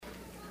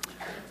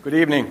Good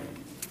evening.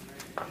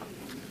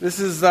 This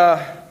is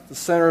the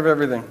center of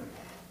everything.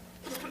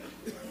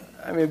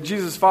 I mean,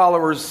 Jesus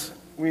followers,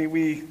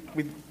 we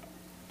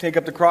take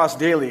up the cross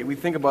daily. We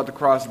think about the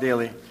cross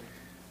daily.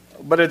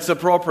 But it's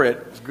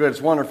appropriate, it's good, it's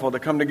wonderful to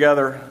come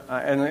together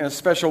in a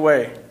special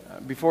way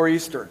before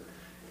Easter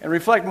and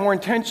reflect more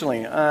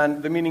intentionally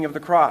on the meaning of the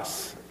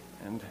cross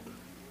and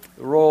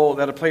the role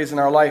that it plays in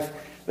our life.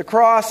 The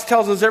cross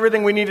tells us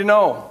everything we need to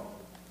know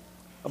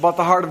about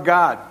the heart of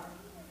God.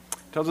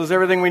 It tells us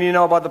everything we need to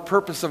know about the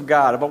purpose of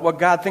God, about what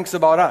God thinks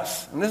about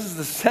us. And this is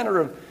the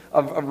center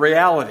of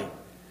reality,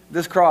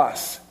 this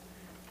cross.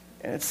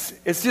 And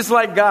it's just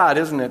like God,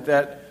 isn't it?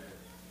 That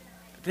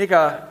take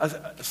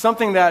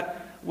something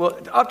that, well,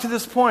 up to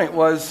this point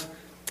was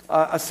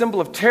a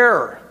symbol of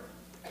terror,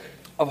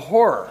 of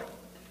horror,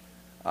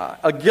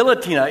 a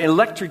guillotine, an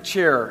electric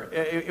chair.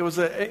 It was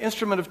an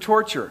instrument of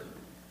torture.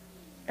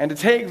 And to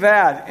take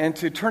that and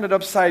to turn it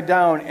upside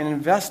down and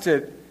invest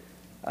it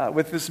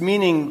with this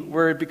meaning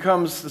where it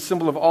becomes the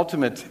symbol of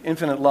ultimate,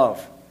 infinite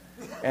love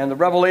and the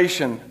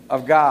revelation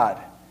of God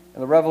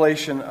and the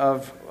revelation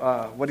of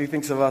what He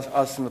thinks of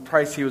us and the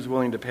price He was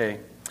willing to pay.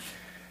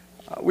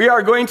 We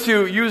are going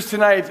to use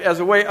tonight as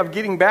a way of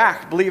getting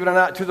back, believe it or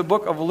not, to the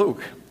book of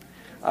Luke.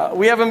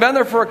 We haven't been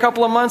there for a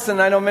couple of months,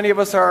 and I know many of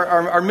us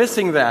are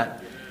missing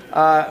that.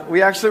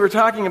 We actually were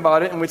talking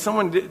about it, and when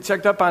someone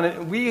checked up on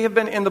it, we have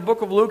been in the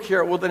book of Luke here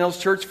at Woodland Hills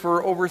Church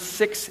for over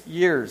 6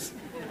 years.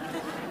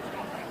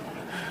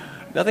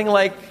 Nothing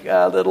like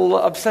a little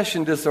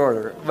obsession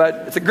disorder,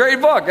 but it's a great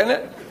book, isn't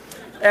it?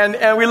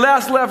 And we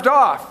last left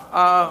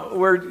off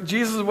where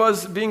Jesus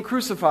was being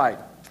crucified.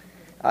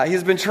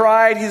 He's been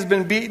tried, he's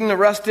been beaten,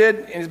 arrested,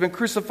 and he's been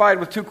crucified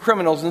with 2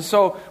 criminals. And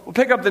so we'll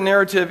pick up the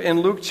narrative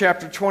in Luke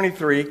chapter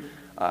 23,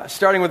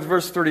 starting with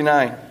verse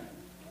 39.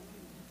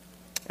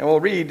 And we'll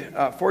read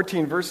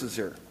 14 verses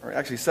here, or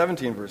actually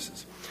 17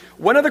 verses.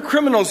 One of the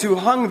criminals who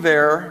hung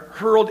there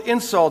hurled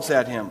insults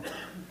at him.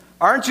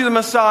 "Aren't you the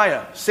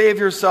Messiah? Save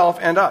yourself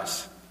and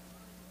us."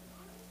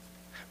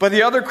 But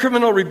the other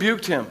criminal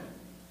rebuked him.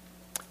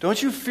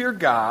 "Don't you fear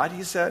God,"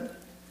 he said.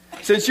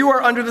 "Since you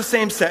are under the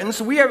same sentence,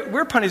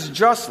 we're punished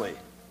justly.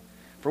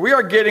 For we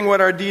are getting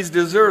what our deeds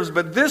deserve,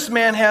 but this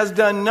man has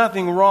done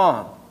nothing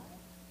wrong."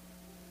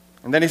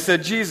 And then he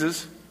said,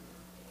 "Jesus,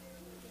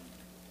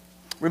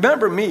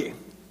 remember me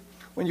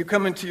when you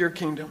come into your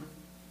kingdom."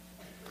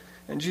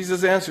 And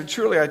Jesus answered,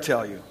 "Truly I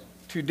tell you,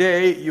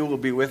 today you will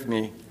be with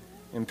me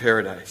in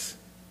paradise."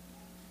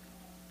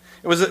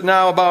 It was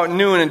now about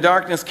noon, and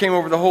darkness came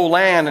over the whole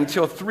land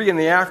until 3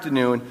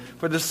 p.m,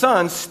 for the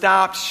sun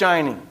stopped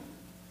shining.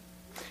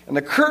 And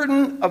the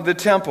curtain of the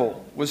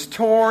temple was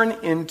torn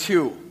in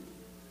two,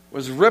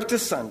 was ripped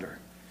asunder.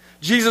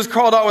 Jesus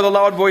called out with a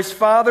loud voice,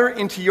 "Father,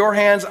 into your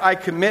hands I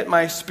commit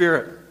my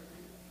spirit."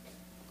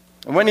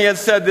 And when he had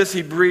said this,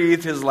 he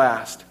breathed his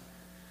last.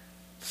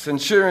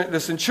 The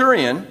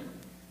centurion,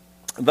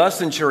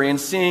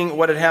 seeing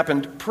what had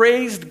happened,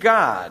 praised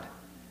God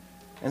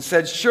and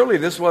said, "Surely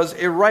this was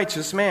a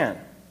righteous man."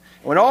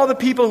 When all the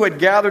people who had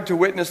gathered to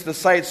witness the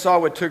sight saw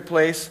what took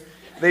place,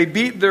 they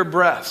beat their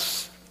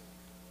breasts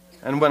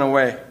and went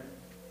away.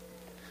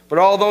 But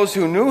all those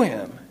who knew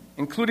him,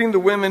 including the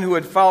women who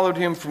had followed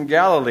him from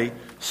Galilee,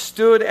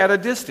 stood at a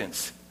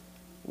distance,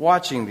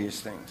 watching these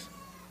things.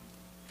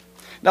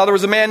 Now there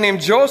was a man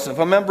named Joseph,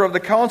 a member of the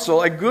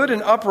council, a good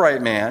and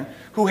upright man,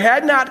 who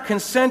had not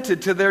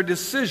consented to their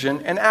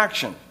decision and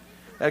action.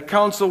 That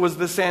council was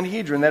the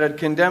Sanhedrin that had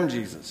condemned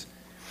Jesus.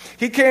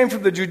 He came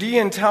from the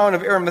Judean town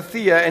of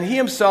Arimathea, and he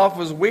himself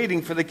was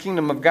waiting for the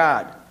kingdom of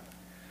God.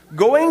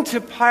 Going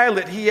to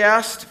Pilate, he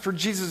asked for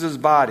Jesus'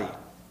 body.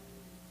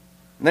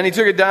 And then he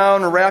took it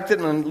down and wrapped it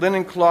in a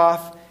linen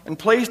cloth and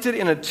placed it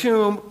in a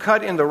tomb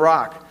cut in the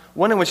rock,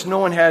 one in which no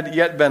one had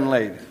yet been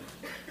laid.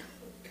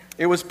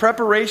 It was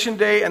preparation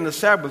day, and the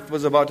Sabbath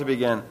was about to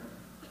begin.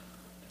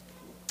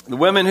 The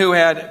women who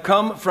had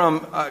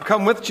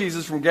come with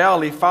Jesus from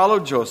Galilee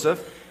followed Joseph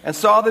and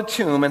saw the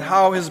tomb and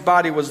how his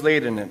body was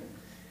laid in it.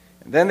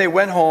 And then they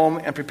went home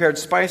and prepared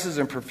spices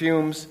and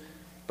perfumes,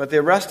 but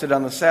they rested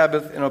on the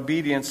Sabbath in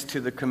obedience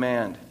to the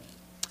command.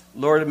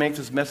 Lord, make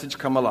this message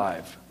come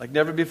alive like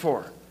never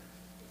before.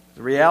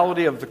 The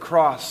reality of the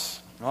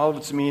cross and all of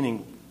its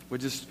meaning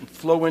would just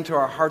flow into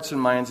our hearts and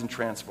minds and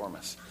transform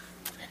us.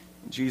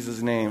 In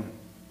Jesus' name.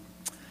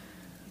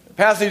 The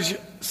passage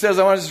says,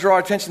 I want to draw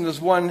attention to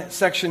this one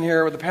section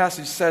here where the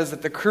passage says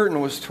that the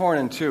curtain was torn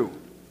in two.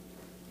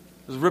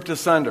 It was ripped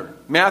asunder.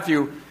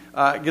 Matthew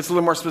gets a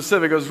little more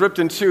specific. It was ripped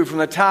in two from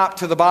the top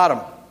to the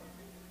bottom,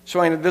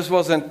 showing that this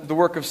wasn't the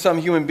work of some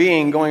human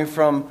being going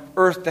from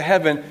earth to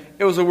heaven.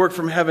 It was a work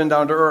from heaven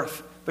down to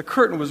earth. The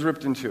curtain was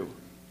ripped in two.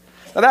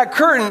 Now that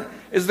curtain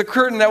is the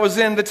curtain that was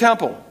in the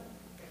temple.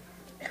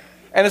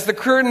 And it's the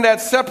curtain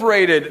that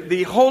separated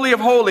the Holy of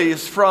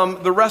Holies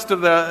from the rest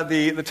of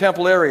the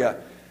temple area,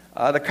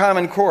 the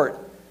common court.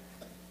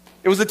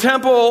 It was a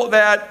temple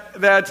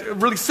that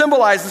really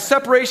symbolized the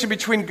separation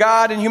between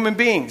God and human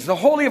beings. The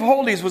Holy of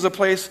Holies was a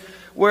place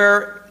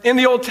where, in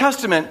the Old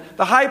Testament,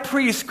 the high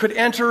priest could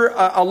enter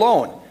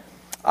alone.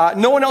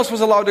 No one else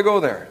was allowed to go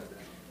there.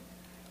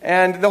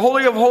 And the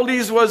Holy of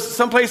Holies was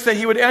someplace that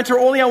he would enter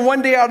only on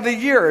one day out of the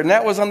year, and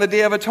that was on the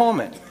Day of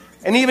Atonement.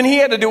 And even he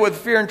had to do it with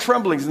fear and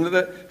trembling.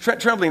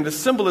 The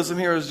symbolism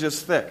here is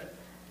just thick.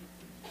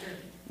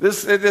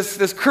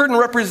 This curtain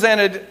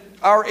represented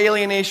our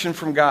alienation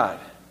from God,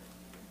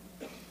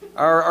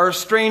 our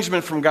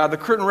estrangement from God. The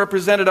curtain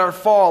represented our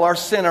fall, our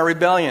sin, our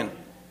rebellion.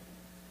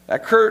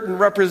 That curtain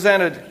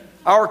represented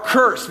our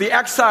curse, the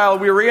exile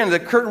we were in. The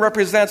curtain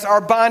represents our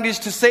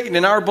bondage to Satan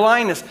and our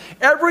blindness.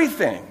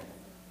 Everything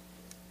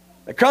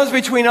that comes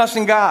between us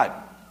and God,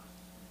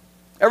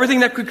 everything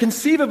that could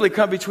conceivably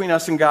come between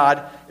us and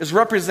God, is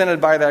represented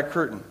by that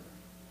curtain.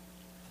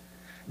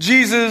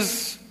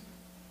 Jesus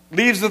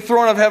leaves the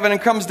throne of heaven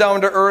and comes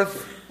down to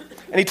earth,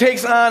 and he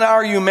takes on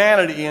our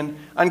humanity. And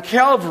on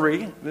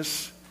Calvary,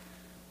 this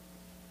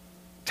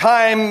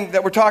time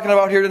that we're talking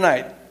about here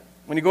tonight,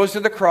 when he goes to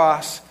the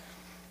cross,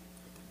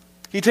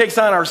 he takes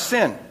on our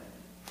sin,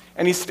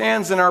 and he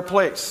stands in our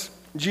place.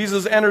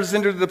 Jesus enters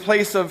into the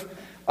place of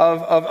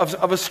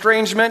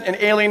estrangement and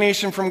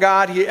alienation from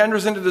God. He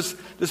enters into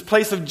this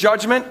place of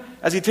judgment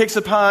as he takes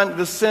upon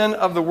the sin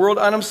of the world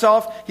on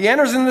himself. He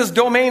enters in this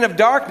domain of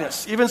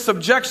darkness, even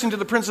subjection to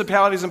the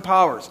principalities and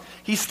powers.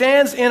 He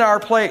stands in our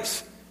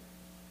place.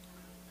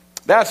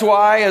 That's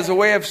why, as a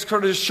way of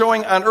sort of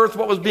showing on earth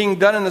what was being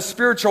done in the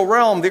spiritual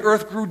realm, the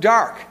earth grew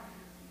dark.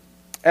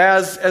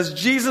 As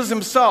Jesus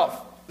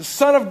himself, the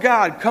Son of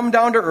God, come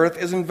down to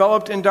earth, is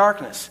enveloped in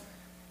darkness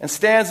and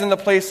stands in the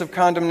place of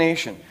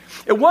condemnation.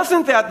 It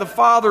wasn't that the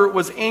Father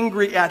was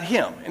angry at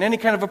him in any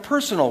kind of a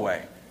personal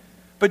way,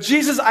 but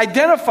Jesus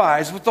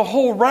identifies with the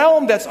whole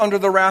realm that's under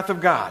the wrath of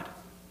God.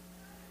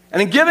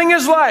 And in giving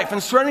his life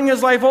and surrendering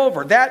his life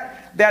over,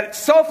 that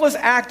selfless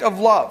act of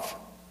love,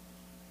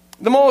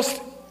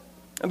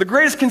 the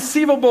greatest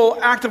conceivable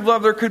act of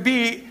love there could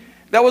be,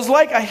 that was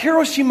like a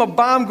Hiroshima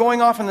bomb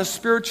going off in the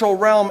spiritual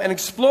realm and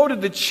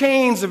exploded the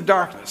chains of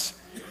darkness.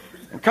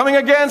 And coming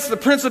against the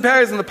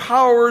principalities and the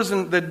powers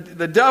and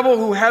the devil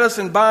who had us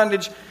in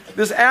bondage,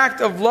 this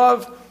act of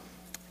love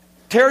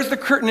tears the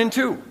curtain in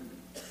two.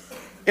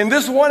 In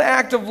this one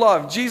act of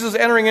love, Jesus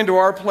entering into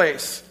our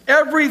place,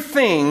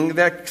 everything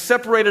that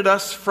separated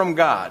us from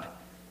God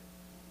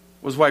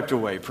was wiped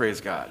away, praise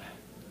God.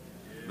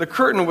 The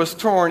curtain was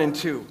torn in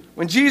two.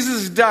 When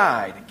Jesus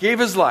died, gave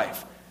his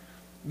life,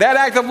 that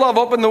act of love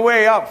opened the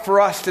way up for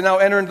us to now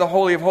enter into the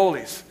Holy of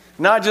Holies.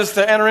 Not just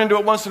to enter into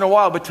it once in a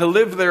while, but to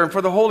live there, and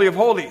for the Holy of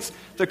Holies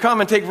to come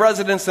and take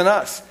residence in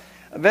us.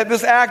 That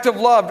this act of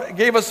love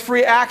gave us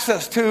free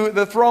access to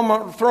the throne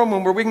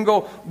room where we can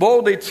go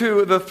boldly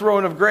to the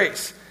throne of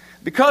grace.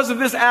 Because of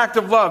this act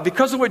of love,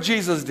 because of what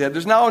Jesus did,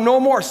 there's now no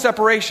more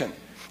separation,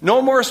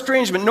 no more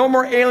estrangement, no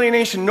more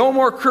alienation, no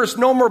more curse,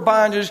 no more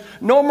bondage,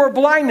 no more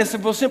blindness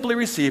if we'll simply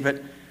receive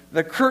it.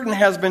 The curtain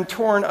has been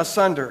torn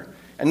asunder.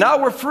 And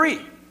now we're free.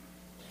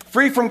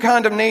 Free from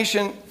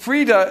condemnation,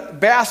 free to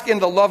bask in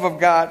the love of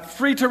God,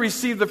 free to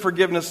receive the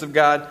forgiveness of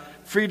God,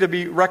 free to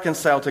be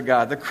reconciled to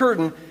God. The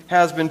curtain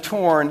has been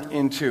torn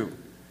in two.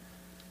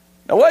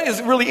 Now, what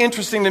is really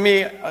interesting to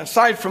me,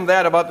 aside from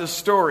that about this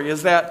story,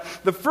 is that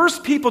the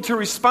first people to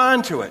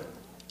respond to it,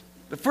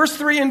 the first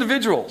three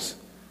individuals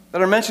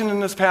that are mentioned in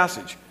this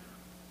passage,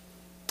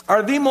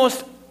 are the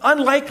most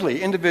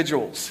unlikely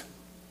individuals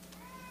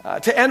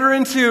to enter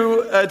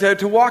into,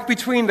 to walk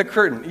between the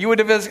curtain. You would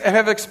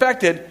have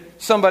expected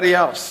somebody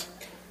else.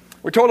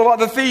 We're told about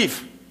the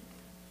thief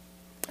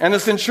and the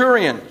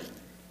centurion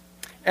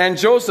and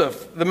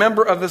Joseph, the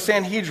member of the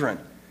Sanhedrin.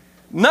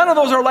 None of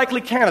those are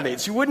likely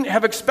candidates. You wouldn't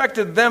have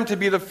expected them to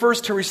be the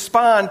first to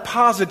respond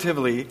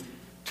positively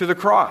to the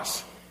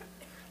cross.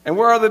 And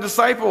where are the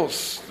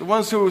disciples, the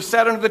ones who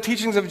sat under the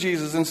teachings of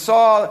Jesus and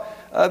saw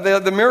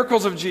the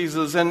miracles of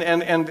Jesus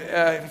and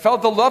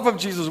felt the love of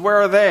Jesus? Where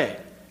are they?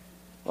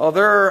 Well,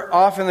 they're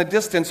off in the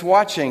distance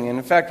watching. And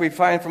in fact, we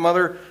find from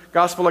other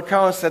gospel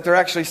accounts that they're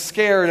actually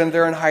scared and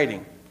they're in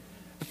hiding.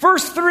 The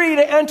first three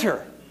to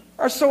enter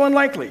are so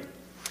unlikely.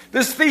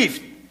 This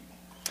thief,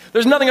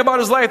 there's nothing about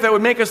his life that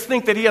would make us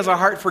think that he has a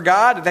heart for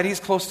God, that he's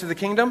close to the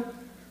kingdom.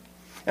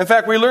 In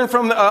fact, we learn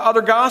from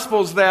other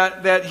gospels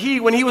that he,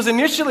 when he was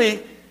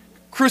initially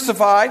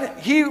crucified,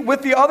 he,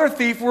 with the other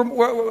thief,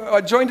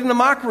 were joined in the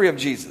mockery of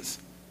Jesus.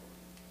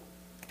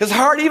 His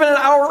heart, even an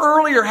hour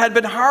earlier, had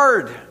been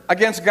hard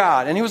against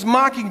God, and he was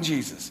mocking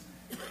Jesus.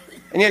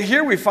 And yet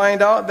here we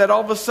find out that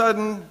all of a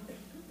sudden,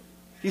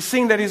 he's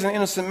seeing that he's an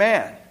innocent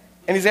man.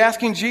 And he's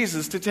asking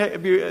Jesus to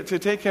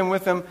take him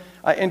with him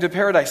into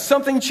paradise.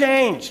 Something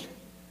changed.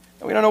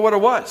 And we don't know what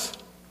it was.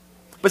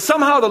 But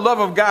somehow the love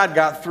of God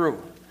got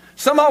through.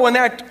 Somehow when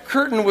that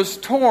curtain was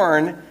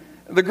torn,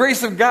 the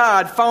grace of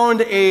God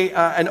found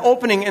an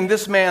opening in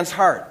this man's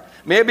heart.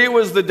 Maybe it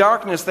was the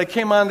darkness that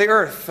came on the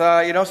earth.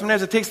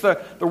 Sometimes it takes the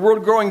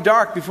world growing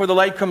dark before the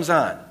light comes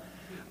on.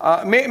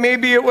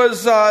 Maybe it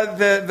was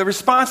the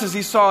responses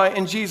he saw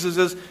in Jesus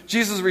as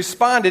Jesus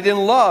responded in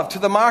love to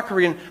the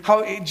mockery and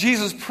how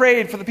Jesus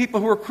prayed for the people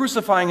who were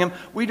crucifying him.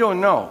 We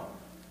don't know.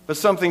 But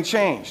something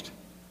changed.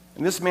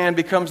 And this man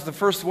becomes the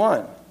first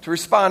one to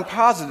respond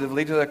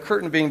positively to the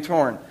curtain being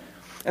torn.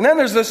 And then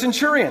there's the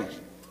centurion.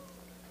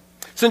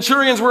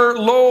 Centurions were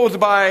loathed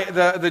by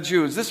the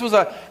Jews. This was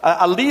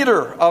a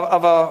leader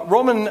of a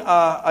Roman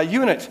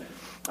unit.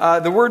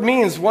 The word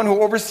means one who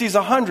oversees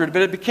 100,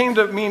 but it became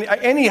to mean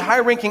any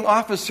high-ranking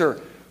officer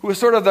who was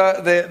sort of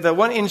the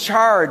one in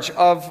charge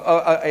of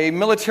a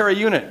military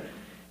unit.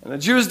 And the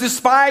Jews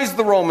despised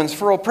the Romans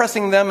for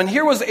oppressing them, and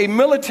here was a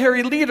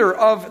military leader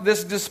of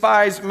this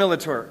despised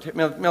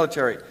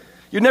military.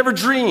 You'd never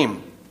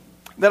dream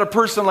that a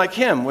person like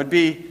him would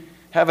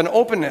have an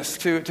openness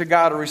to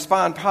God or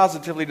respond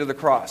positively to the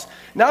cross.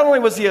 Not only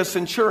was he a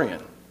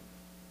centurion,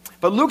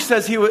 but Luke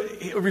says he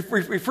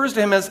refers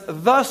to him as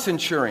the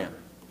centurion.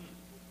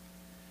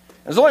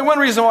 There's only one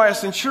reason why a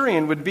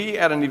centurion would be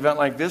at an event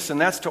like this,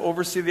 and that's to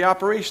oversee the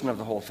operation of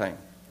the whole thing.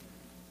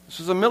 This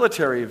was a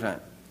military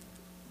event.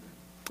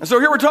 And so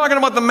here we're talking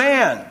about the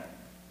man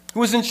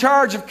who was in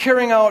charge of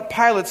carrying out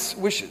Pilate's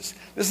wishes.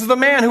 This is the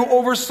man who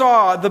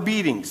oversaw the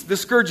beatings, the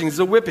scourgings,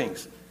 the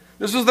whippings.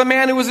 This was the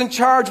man who was in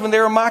charge when they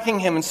were mocking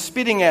him and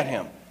spitting at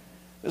him.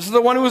 This is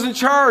the one who was in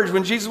charge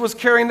when Jesus was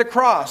carrying the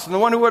cross, and the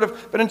one who would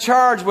have been in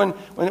charge when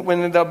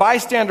the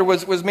bystander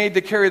was made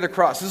to carry the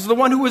cross. This is the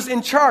one who was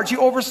in charge. He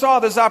oversaw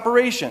this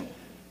operation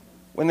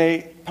when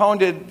they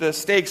pounded the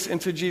stakes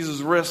into Jesus'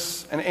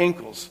 wrists and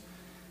ankles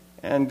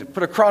and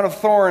put a crown of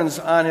thorns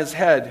on his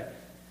head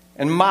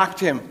and mocked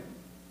him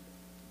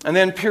and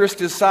then pierced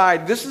his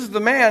side. This is the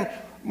man,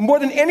 more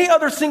than any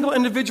other single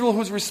individual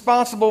who's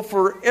responsible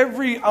for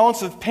every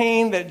ounce of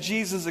pain that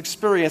Jesus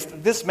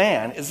experienced. This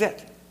man is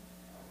it.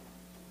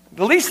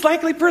 The least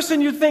likely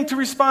person you'd think to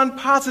respond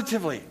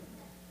positively.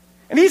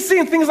 And he's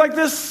seen things like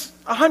this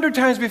 100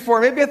 times before,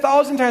 maybe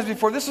 1,000 times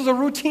before. This was a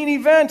routine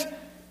event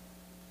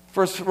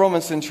for a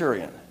Roman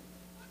centurion.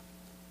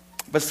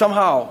 But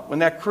somehow, when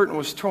that curtain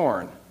was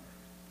torn,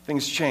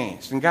 things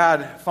changed. And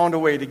God found a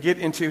way to get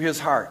into his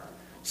heart.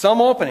 Some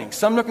opening,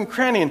 some nook and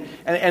cranny.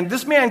 And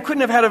this man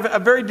couldn't have had a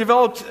very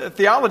developed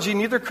theology,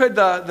 neither could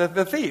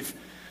the thief.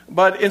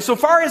 But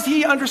insofar as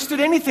he understood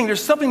anything,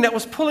 there's something that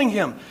was pulling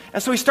him.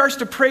 And so he starts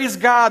to praise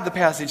God, the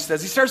passage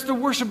says. He starts to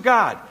worship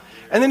God.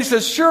 And then he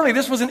says, surely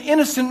this was an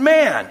innocent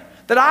man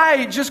that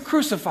I just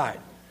crucified.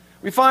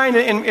 We find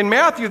in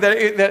Matthew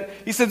that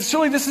he said,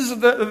 surely this is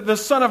the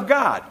Son of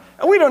God.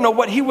 And we don't know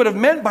what he would have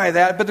meant by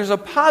that, but there's a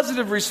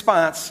positive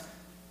response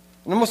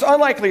in the most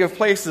unlikely of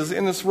places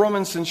in this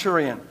Roman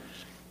centurion.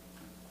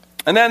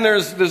 And then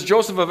there's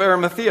Joseph of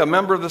Arimathea, a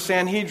member of the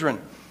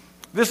Sanhedrin.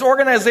 This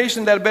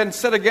organization that had been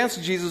set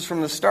against Jesus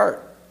from the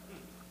start.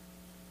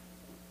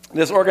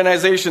 This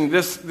organization,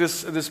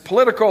 this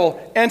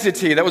political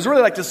entity that was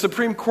really like the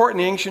Supreme Court in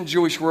the ancient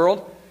Jewish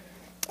world.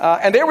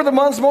 And they were the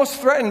ones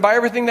most threatened by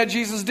everything that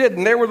Jesus did.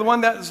 And they were the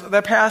one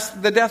that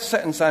passed the death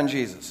sentence on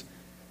Jesus.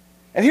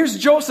 And here's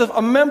Joseph,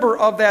 a member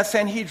of that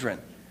Sanhedrin.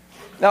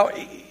 Now,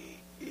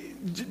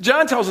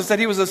 John tells us that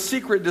he was a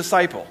secret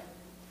disciple.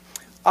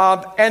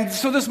 And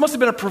so this must have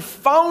been a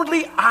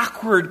profoundly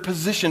awkward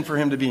position for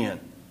him to be in.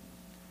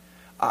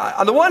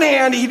 On the one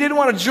hand, he didn't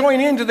want to join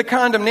into the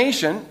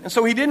condemnation, and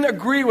so he didn't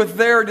agree with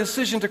their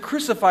decision to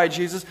crucify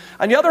Jesus.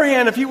 On the other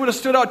hand, if he would have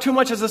stood out too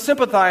much as a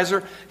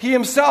sympathizer, he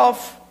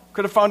himself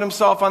could have found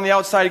himself on the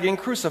outside getting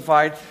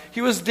crucified.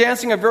 He was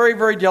dancing a very,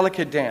 very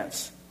delicate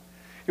dance.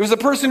 He was a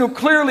person who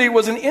clearly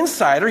was an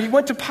insider. He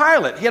went to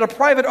Pilate. He had a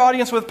private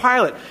audience with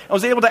Pilate and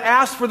was able to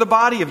ask for the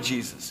body of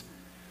Jesus.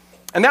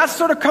 And that's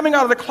sort of coming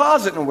out of the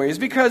closet in ways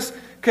because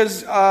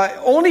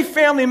only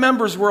family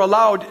members were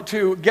allowed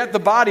to get the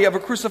body of a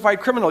crucified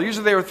criminal.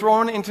 Usually they were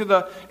thrown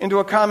into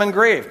a common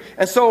grave.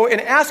 And so in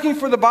asking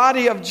for the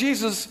body of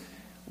Jesus,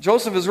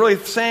 Joseph is really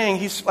saying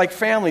he's like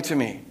family to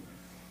me.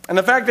 And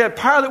the fact that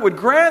Pilate would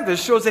grant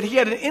this shows that he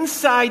had an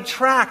inside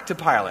track to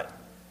Pilate.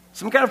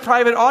 Some kind of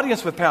private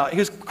audience with Pilate. He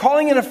was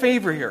calling in a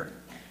favor here.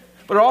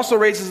 But it also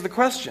raises the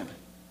question,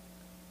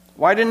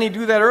 why didn't he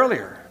do that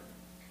earlier?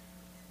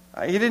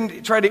 He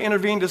didn't try to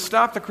intervene to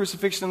stop the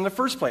crucifixion in the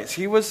first place.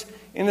 He was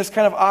in this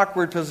kind of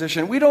awkward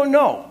position. We don't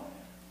know.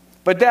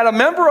 But that a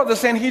member of the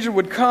Sanhedrin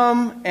would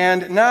come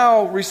and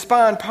now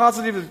respond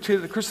positively to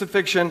the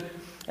crucifixion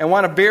and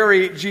want to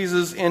bury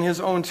Jesus in his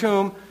own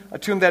tomb, a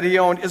tomb that he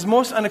owned, is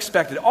most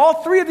unexpected.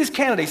 All three of these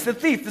candidates, the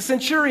thief, the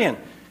centurion,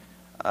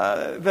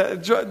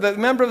 the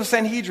member of the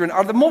Sanhedrin,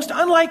 are the most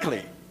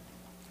unlikely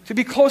to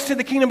be close to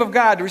the kingdom of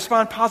God, to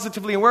respond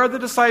positively. And where are the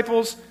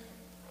disciples?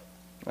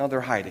 Well,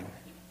 they're hiding.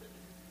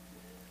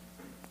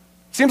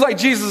 Seems like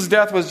Jesus'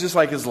 death was just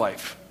like his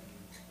life.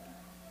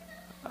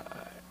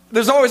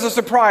 There's always a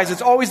surprise.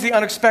 It's always the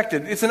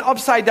unexpected. It's an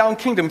upside-down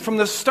kingdom. From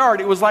the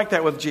start, it was like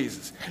that with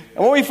Jesus.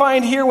 And what we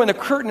find here when the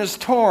curtain is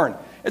torn,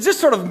 it just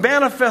sort of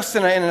manifests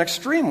in an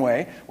extreme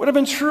way, would have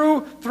been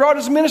true throughout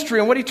his ministry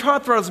and what he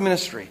taught throughout his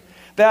ministry.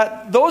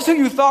 That those who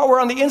you thought were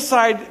on the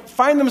inside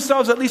find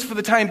themselves, at least for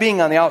the time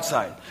being, on the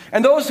outside.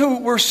 And those who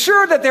were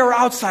sure that they were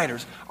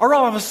outsiders are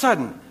all of a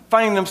sudden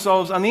finding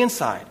themselves on the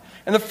inside.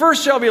 And the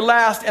first shall be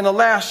last, and the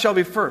last shall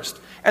be first.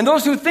 And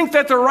those who think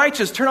that they're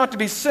righteous turn out to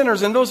be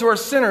sinners, and those who are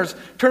sinners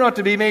turn out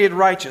to be made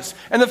righteous.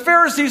 And the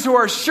Pharisees who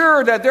are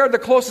sure that they're the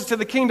closest to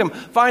the kingdom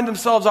find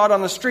themselves out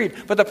on the street.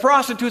 But the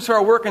prostitutes who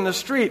are working the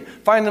street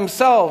find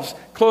themselves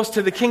close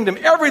to the kingdom.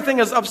 Everything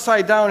is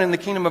upside down in the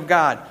kingdom of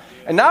God.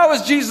 And now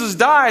as Jesus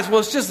dies, well,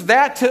 it's just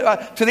that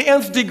to the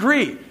nth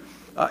degree.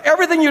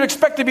 Everything you'd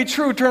expect to be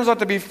true turns out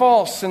to be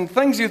false, and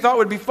things you thought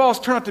would be false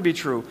turn out to be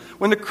true.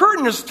 When the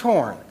curtain is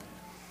torn,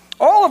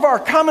 all of our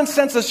common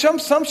sense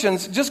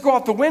assumptions just go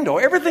out the window.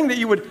 Everything that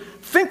you would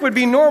think would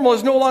be normal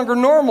is no longer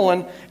normal,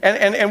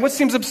 and what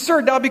seems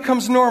absurd now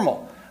becomes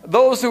normal.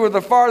 Those who are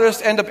the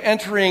farthest end up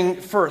entering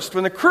first.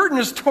 When the curtain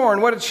is torn,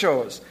 what it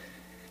shows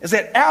is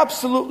that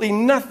absolutely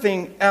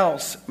nothing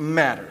else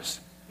matters.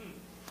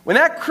 When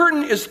that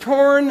curtain is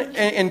torn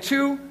in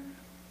two,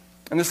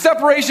 and the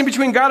separation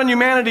between God and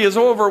humanity is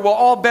over, well,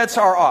 all bets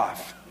are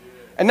off.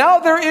 And now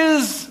there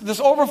is this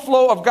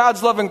overflow of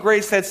God's love and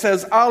grace that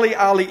says, Ali,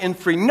 Ali, in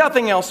free.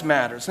 Nothing else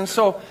matters. And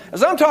so,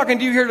 as I'm talking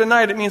to you here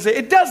tonight, it means that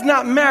it does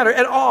not matter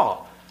at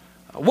all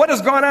what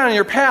has gone on in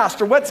your past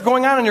or what's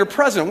going on in your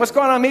present, what's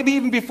going on maybe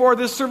even before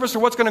this service or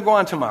what's going to go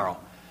on tomorrow.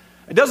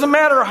 It doesn't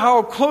matter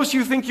how close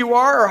you think you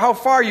are or how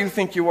far you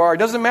think you are. It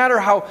doesn't matter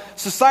how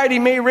society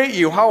may rate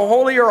you, how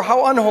holy or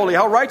how unholy,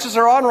 how righteous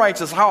or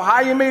unrighteous, how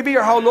high you may be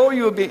or how low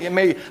you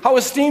may be, how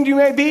esteemed you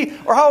may be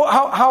or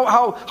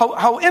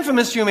how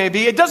infamous you may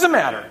be. It doesn't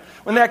matter.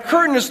 When that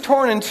curtain is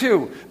torn in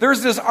two,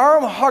 there's this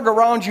arm hug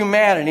around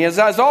humanity. As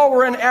all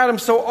were in Adam,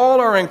 so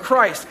all are in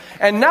Christ.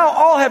 And now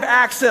all have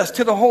access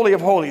to the Holy of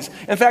Holies.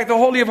 In fact, the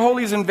Holy of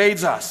Holies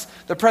invades us.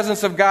 The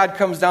presence of God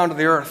comes down to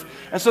the earth.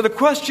 And so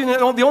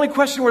the only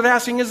question we're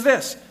asking is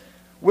this: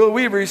 will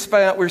we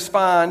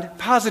respond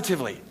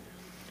positively?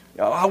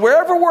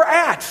 Wherever we're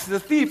at, the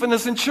thief and the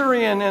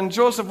centurion and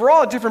Joseph, we're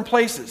all at different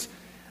places.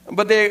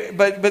 But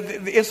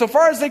so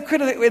far as they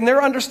could, in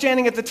their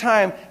understanding at the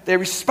time, they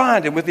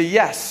responded with a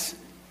yes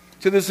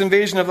to this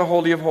invasion of the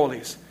Holy of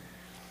Holies.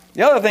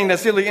 The other thing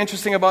that's really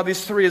interesting about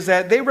these three is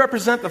that they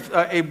represent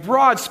a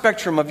broad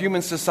spectrum of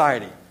human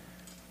society.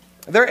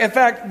 In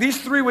fact,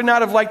 these three would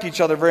not have liked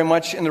each other very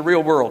much in the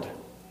real world.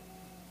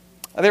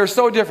 They were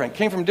so different,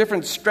 came from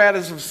different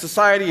stratas of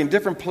society and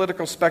different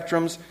political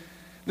spectrums.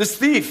 This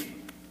thief,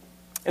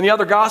 in the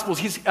other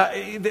Gospels,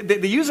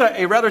 they use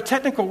a rather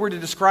technical word to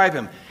describe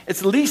him.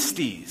 It's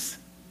listes.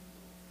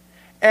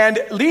 And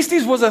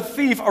listes was a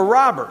thief, a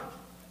robber.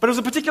 But it was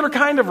a particular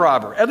kind of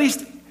robber. At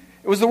least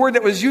it was the word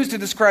that was used to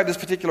describe this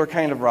particular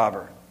kind of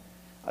robber.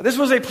 This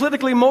was a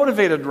politically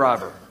motivated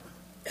robber.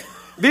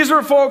 These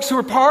were folks who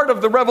were part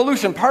of the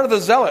revolution, part of the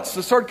zealots,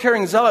 the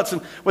sword-carrying zealots.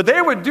 And what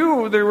they would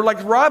do, they were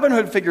like Robin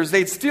Hood figures.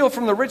 They'd steal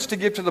from the rich to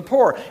give to the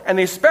poor. And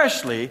they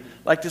especially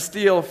like to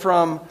steal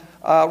from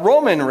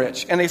Roman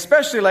rich, and they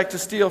especially like to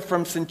steal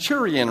from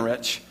centurion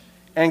rich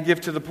and give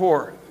to the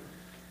poor.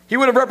 He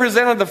would have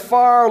represented the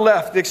far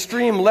left, the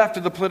extreme left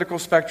of the political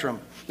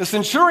spectrum. The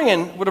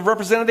centurion would have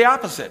represented the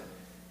opposite.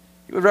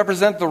 He would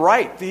represent the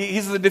right.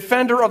 He's the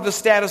defender of the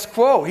status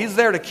quo. He's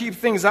there to keep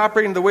things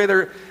operating the way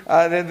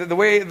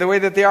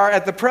that they are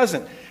at the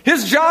present.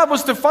 His job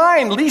was to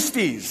find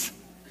listes,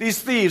 these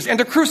thieves, and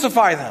to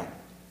crucify them.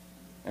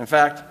 In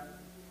fact,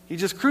 he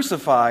just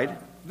crucified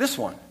this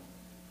one.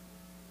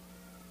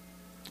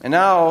 And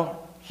now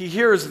he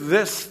hears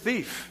this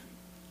thief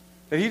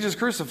that he just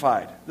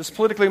crucified, this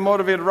politically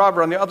motivated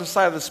robber on the other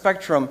side of the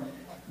spectrum,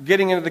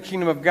 getting into the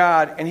kingdom of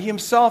God, and he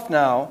himself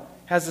now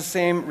has the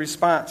same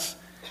response.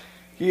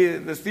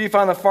 The thief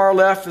on the far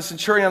left, the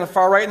centurion on the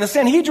far right, and the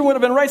Sanhedrin would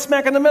have been right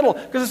smack in the middle,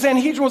 because the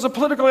Sanhedrin was a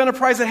political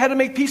enterprise that had to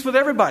make peace with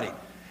everybody.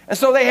 And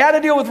so they had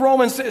to deal with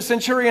Roman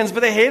centurions,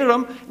 but they hated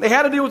them. They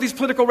had to deal with these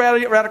political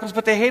radicals,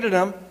 but they hated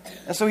them.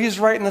 And so he's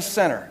right in the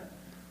center.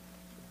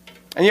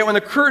 And yet when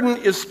the curtain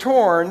is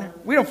torn,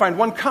 we don't find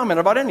one comment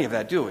about any of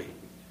that, do we?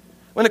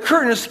 When the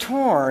curtain is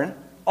torn,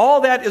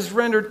 all that is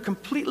rendered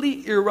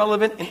completely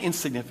irrelevant and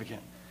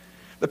insignificant.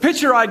 The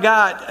picture I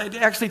got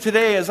actually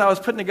today as I was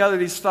putting together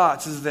these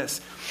thoughts is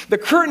this. The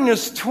curtain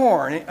is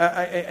torn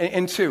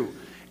in two.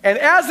 And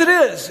as it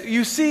is,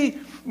 you see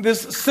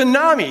this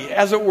tsunami,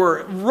 as it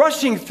were,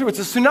 rushing through. It's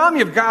a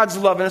tsunami of God's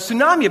love and a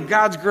tsunami of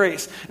God's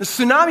grace, a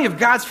tsunami of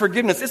God's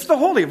forgiveness. It's the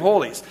Holy of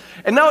Holies.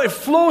 And now it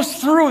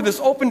flows through this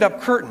opened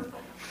up curtain.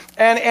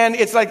 And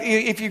it's like,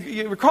 if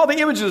you recall the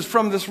images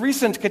from this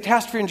recent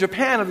catastrophe in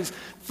Japan of this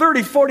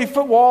 30,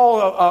 40-foot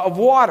wall of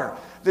water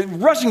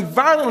rushing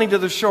violently to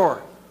the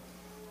shore.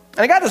 And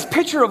I got this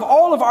picture of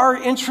all of our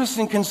interests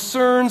and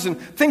concerns and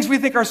things we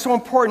think are so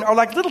important are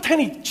like little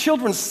tiny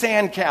children's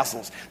sand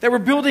castles that we're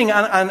building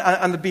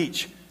on the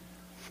beach.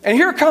 And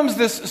here comes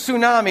this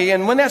tsunami,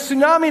 and when that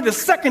tsunami, the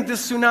second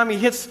this tsunami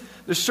hits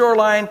the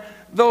shoreline,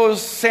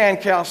 those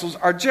sand castles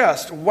are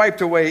just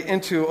wiped away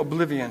into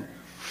oblivion.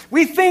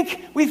 We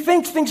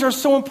think things are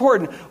so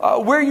important.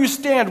 Where you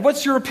stand,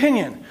 what's your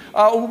opinion?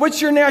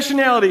 What's your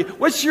nationality?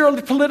 What's your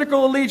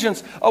political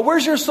allegiance?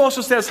 Where's your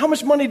social status? How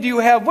much money do you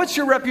have? What's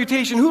your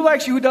reputation? Who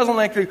likes you? Who doesn't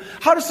like you?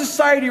 How does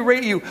society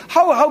rate you?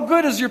 How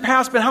good has your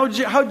past been? How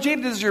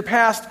jaded is your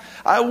past?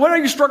 What are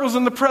your struggles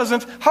in the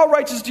present? How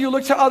righteous do you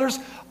look to others?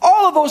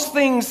 All of those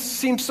things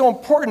seem so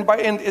important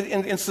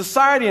in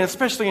society and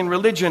especially in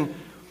religion.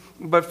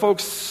 But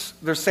folks,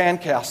 they're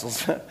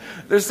sandcastles.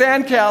 They're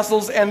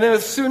sandcastles, and the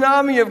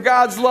tsunami of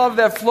God's love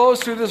that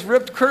flows through this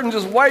ripped curtain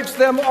just wipes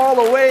them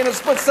all away in a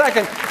split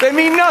second. They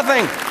mean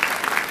nothing.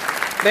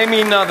 They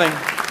mean nothing.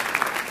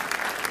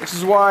 Which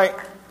is why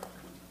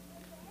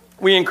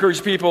we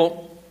encourage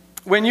people,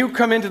 when you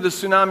come into the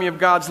tsunami of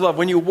God's love,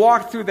 when you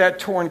walk through that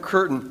torn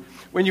curtain,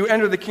 when you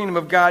enter the kingdom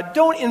of God,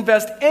 don't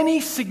invest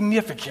any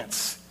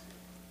significance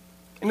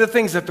in the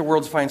things that the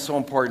world finds so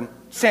important.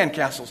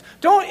 Sandcastles.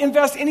 Don't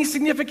invest any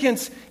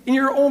significance in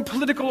your own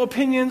political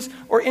opinions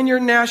or in your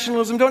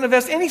nationalism. Don't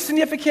invest any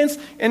significance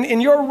in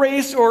your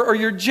race or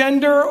your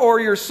gender or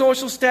your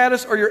social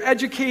status or your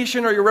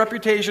education or your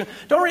reputation.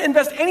 Don't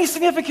invest any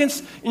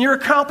significance in your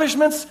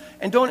accomplishments,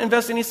 and don't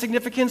invest any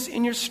significance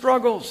in your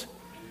struggles.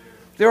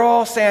 They're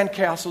all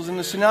sandcastles, and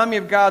the tsunami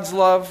of God's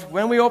love,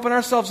 when we open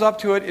ourselves up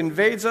to it,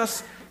 invades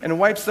us and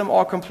wipes them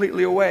all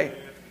completely away.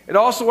 It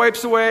also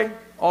wipes away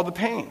all the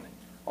pain,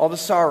 all the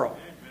sorrow.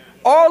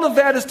 All of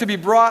that is to be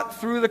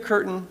brought through the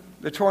curtain,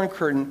 the torn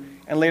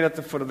curtain, and laid at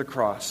the foot of the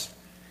cross.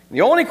 And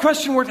the only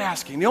question worth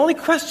asking, the only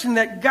question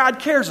that God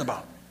cares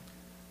about,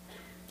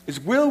 is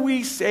will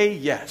we say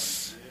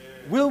yes?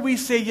 Will we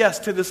say yes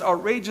to this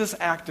outrageous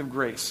act of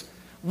grace?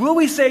 Will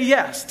we say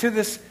yes to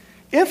this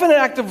infinite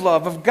act of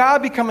love of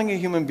God becoming a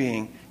human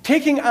being,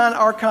 taking on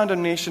our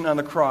condemnation on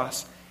the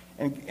cross,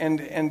 and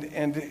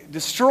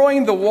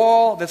destroying the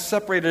wall that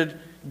separated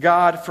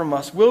God from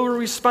us? Will we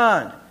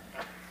respond?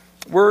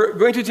 We're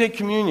going to take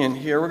communion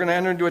here. We're going to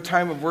enter into a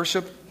time of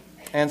worship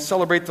and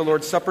celebrate the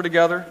Lord's Supper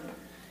together.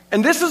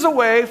 And this is a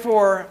way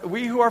for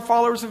we who are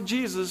followers of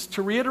Jesus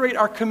to reiterate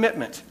our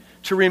commitment,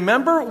 to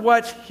remember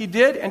what He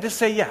did and to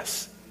say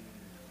yes.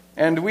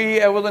 And we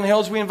at Woodland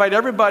Hills, we invite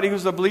everybody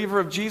who's a believer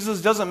of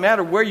Jesus. Doesn't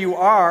matter where you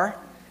are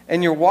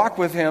in your walk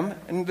with Him,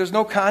 and there's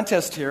no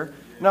contest here.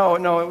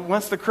 No,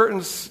 once the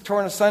curtain's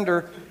torn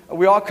asunder,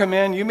 we all come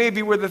in. You may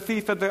be where the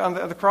thief at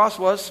the cross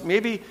was.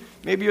 Maybe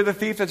you're the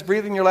thief that's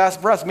breathing your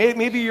last breath.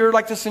 Maybe you're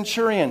like the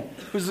centurion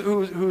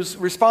who's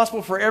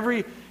responsible for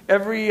every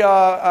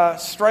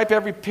stripe,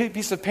 every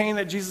piece of pain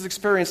that Jesus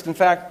experienced. In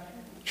fact,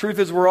 truth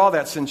is we're all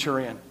that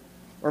centurion.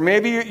 Or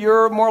maybe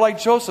you're more like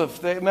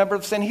Joseph, the member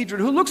of the Sanhedrin,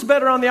 who looks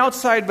better on the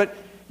outside, but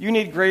you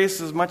need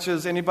grace as much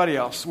as anybody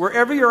else.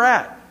 Wherever you're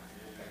at,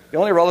 the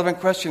only relevant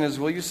question is,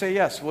 will you say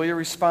yes? Will you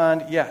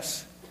respond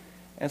yes?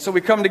 And so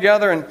we come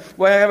together and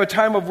we'll have a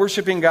time of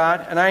worshiping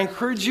God. And I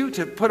encourage you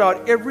to put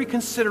out every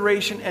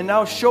consideration and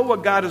now show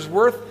what God is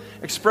worth,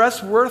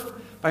 express worth,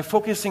 by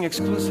focusing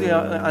exclusively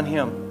on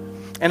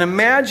Him. And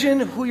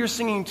imagine who you're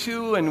singing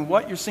to and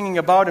what you're singing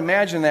about.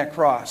 Imagine that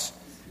cross.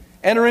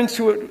 Enter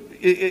into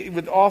it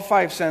with all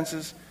five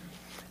senses.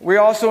 We're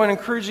also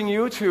encouraging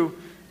you to,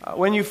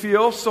 when you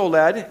feel so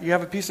led, you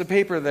have a piece of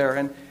paper there.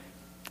 And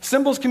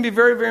symbols can be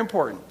very, very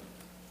important.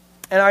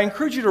 And I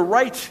encourage you to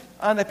write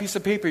on that piece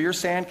of paper your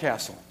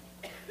sandcastle.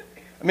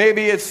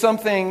 Maybe it's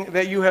something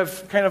that you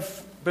have kind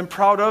of been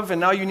proud of and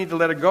now you need to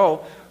let it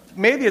go.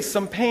 Maybe it's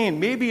some pain.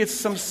 Maybe it's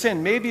some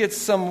sin. Maybe it's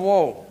some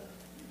woe.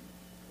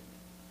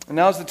 And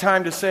now's the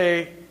time to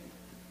say,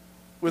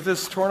 with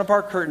this torn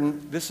apart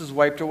curtain, this is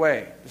wiped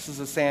away. This is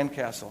a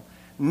sandcastle.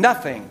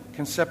 Nothing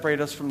can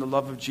separate us from the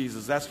love of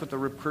Jesus. That's what the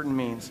ripped curtain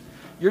means.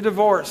 Your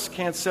divorce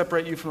can't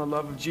separate you from the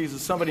love of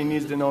Jesus. Somebody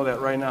needs to know that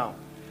right now.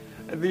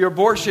 Your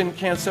abortion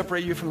can't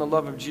separate you from the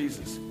love of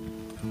Jesus.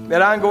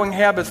 That ongoing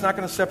habit's not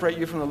going to separate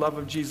you from the love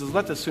of Jesus.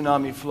 Let the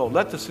tsunami flow.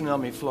 Let the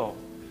tsunami flow.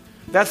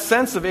 That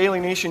sense of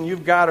alienation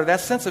you've got, or that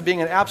sense of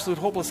being an absolute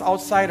hopeless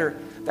outsider,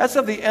 that's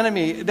of the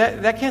enemy.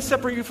 That can't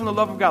separate you from the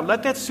love of God.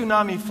 Let that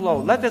tsunami flow.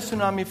 Let that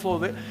tsunami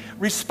flow.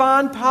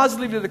 Respond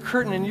positively to the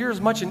curtain, and you're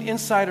as much an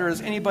insider as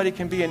anybody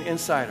can be an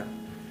insider.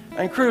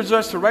 I encourage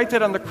us to write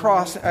that on the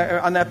cross,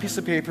 on that piece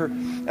of paper,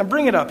 and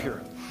bring it up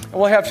here. And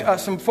we'll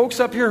have some folks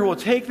up here who will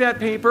take that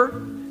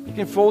paper. You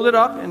can fold it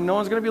up, and no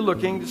one's going to be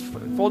looking. Just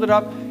fold it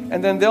up,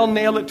 and then they'll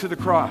nail it to the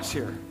cross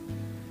here.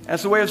 And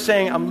it's a way of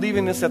saying, I'm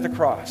leaving this at the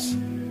cross.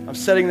 I'm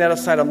setting that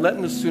aside. I'm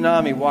letting the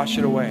tsunami wash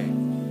it away.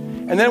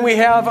 And then we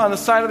have on the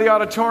side of the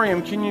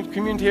auditorium,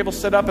 communion table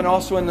set up and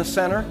also in the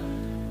center.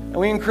 And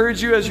we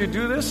encourage you as you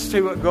do this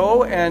to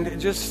go and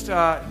just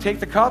take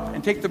the cup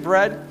and take the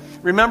bread.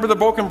 Remember the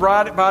broken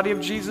body of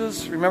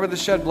Jesus. Remember the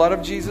shed blood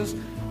of Jesus.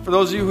 For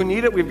those of you who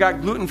need it, we've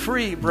got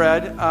gluten-free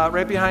bread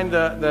right behind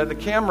the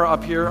camera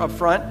up here up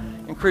front.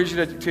 I encourage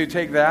you to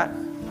take that.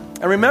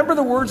 And remember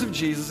the words of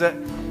Jesus at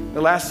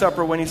the Last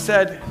Supper when He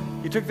said,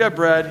 He took that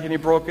bread and He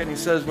broke it and He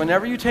says,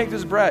 whenever you take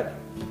this bread,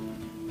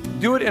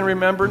 do it in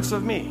remembrance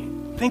of me.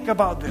 Think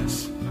about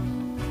this.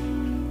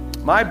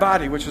 My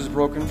body, which was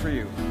broken for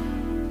you.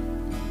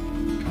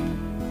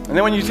 And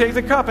then when you take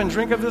the cup and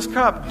drink of this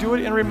cup, do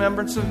it in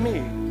remembrance of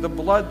me. the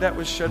blood that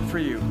was shed for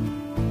you.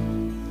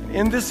 And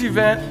in this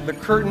event, the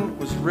curtain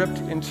was ripped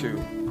in two.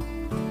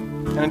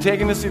 And in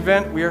taking this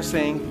event, we are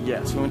saying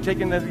yes. When we're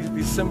taking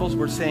these symbols,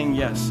 we're saying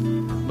yes.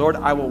 Lord,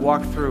 I will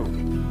walk through.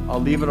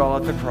 I'll leave it all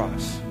at the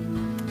cross.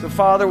 So,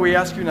 Father, we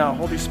ask you now,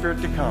 Holy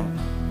Spirit, to come.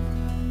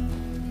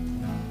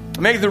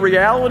 Make the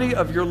reality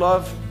of your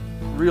love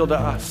real to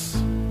us.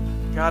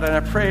 God, and I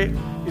pray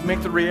you'd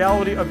make the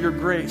reality of your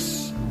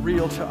grace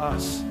real to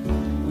us.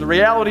 And the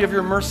reality of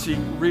your mercy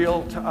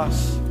real to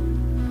us.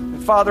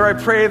 And Father, I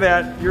pray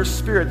that your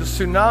Spirit, the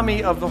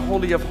tsunami of the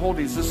Holy of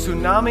Holies, the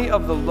tsunami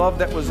of the love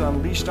that was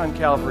unleashed on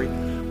Calvary,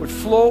 would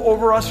flow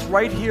over us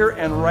right here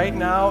and right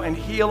now and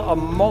heal a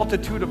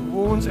multitude of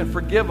wounds and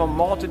forgive a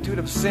multitude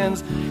of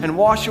sins and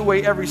wash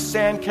away every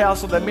sand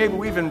castle that maybe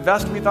we've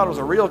invested. We thought it was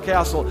a real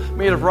castle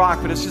made of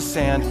rock, but it's just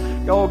sand.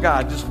 Oh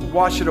God, just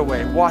wash it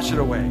away. Wash it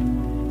away.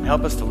 And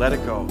help us to let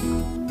it go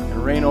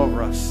and reign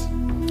over us.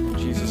 In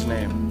Jesus'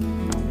 name,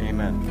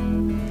 amen.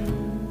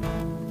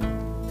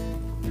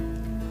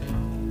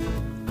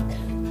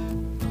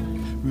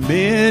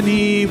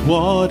 Many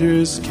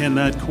waters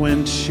cannot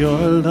quench your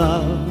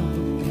love.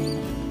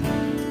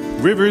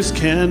 Rivers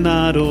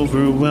cannot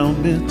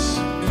overwhelm it.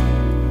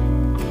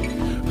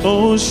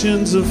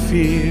 Oceans of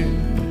fear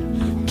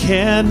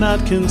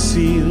cannot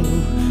conceal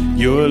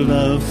your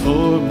love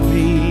for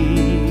me.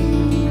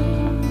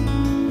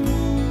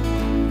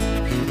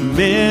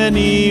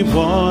 Many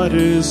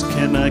waters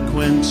cannot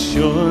quench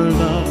your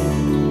love.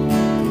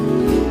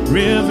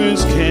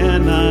 Rivers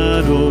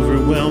cannot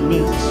overwhelm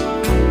it.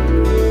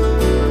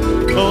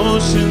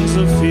 Oceans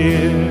of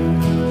fear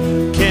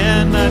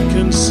cannot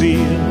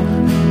conceal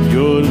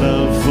your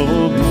love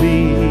for me.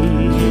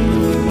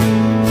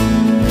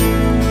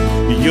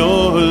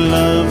 Your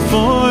love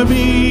for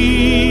me.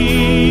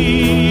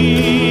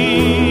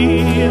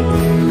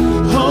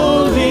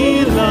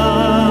 Holy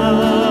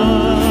love,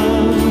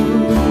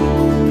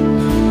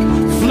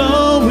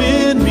 flow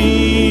in me.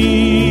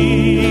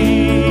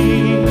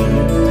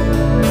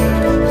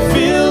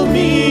 Fill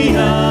me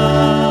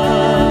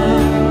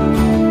up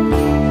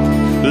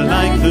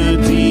like the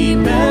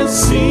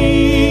deepest sea.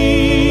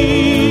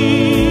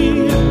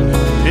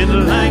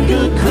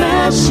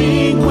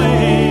 Crashing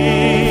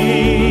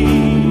wave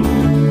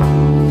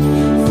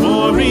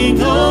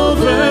pouring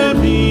over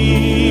me.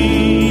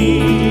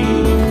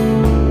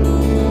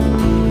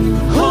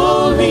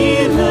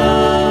 Holy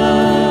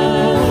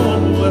love,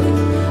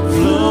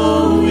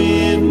 flow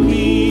in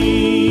me.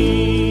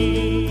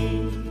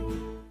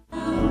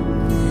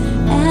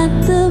 At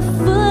the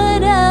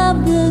foot of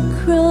the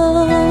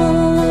cross,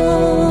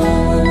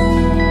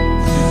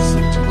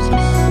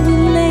 we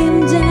lay him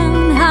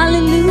down.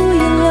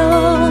 Hallelujah,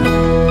 Lord.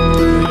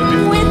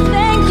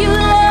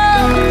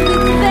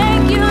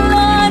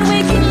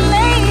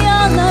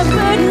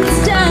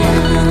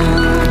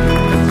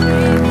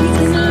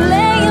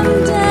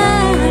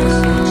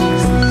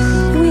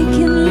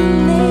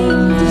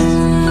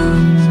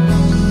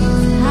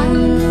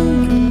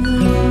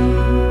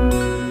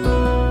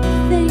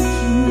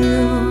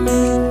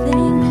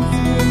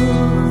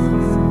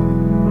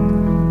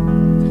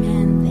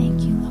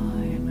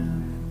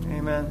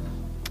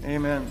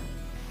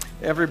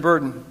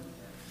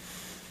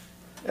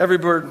 Every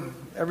burden,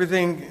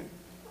 everything,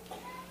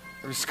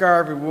 every scar,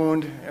 every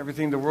wound,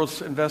 everything the world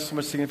invests so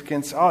much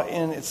significance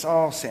in, it's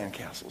all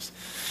sandcastles.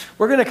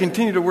 We're going to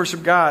continue to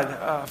worship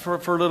God for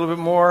a little bit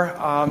more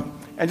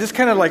and just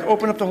kind of like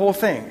open up the whole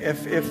thing.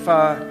 If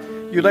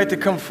you'd like to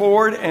come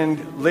forward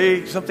and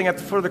lay something at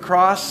the foot of the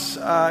cross,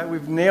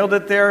 we've nailed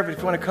it there. If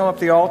you want to come up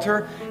the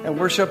altar and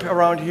worship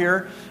around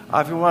here,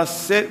 if you want to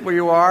sit where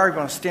you are, if you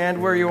want to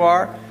stand where you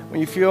are, when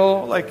you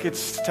feel like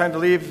it's time to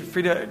leave, you're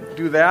free to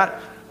do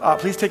that.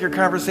 Please take your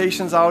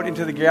conversations out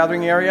into the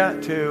gathering area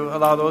to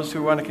allow those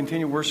who want to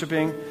continue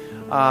worshiping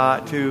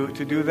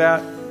to do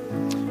that.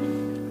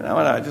 And I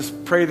want to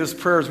just pray this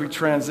prayer as we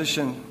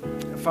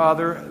transition,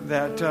 Father,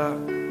 that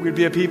we'd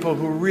be a people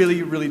who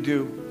really, really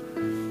do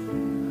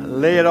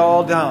lay it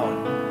all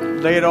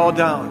down. Lay it all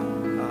down.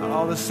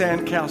 All the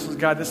sand castles,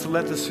 God, just to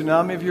let the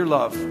tsunami of your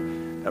love,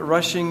 that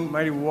rushing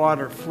mighty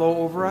water flow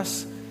over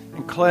us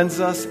and cleanse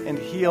us and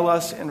heal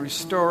us and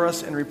restore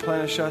us and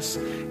replenish us.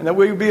 And that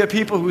we would be a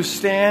people who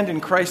stand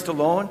in Christ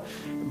alone,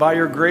 by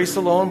your grace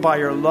alone, by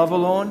your love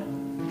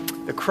alone.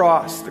 The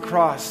cross.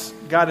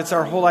 God, it's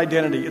our whole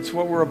identity. It's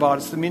what we're about.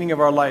 It's the meaning of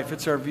our life.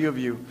 It's our view of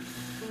you.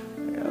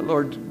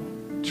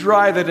 Lord,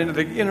 drive that into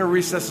the inner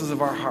recesses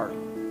of our heart.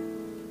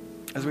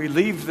 As we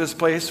leave this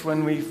place,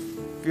 when we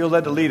feel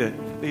led to leave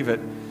it,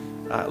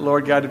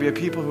 Lord God, to be a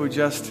people who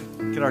just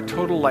get our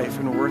total life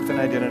and worth and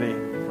identity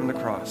from the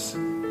cross.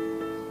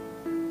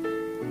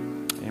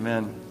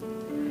 Amen.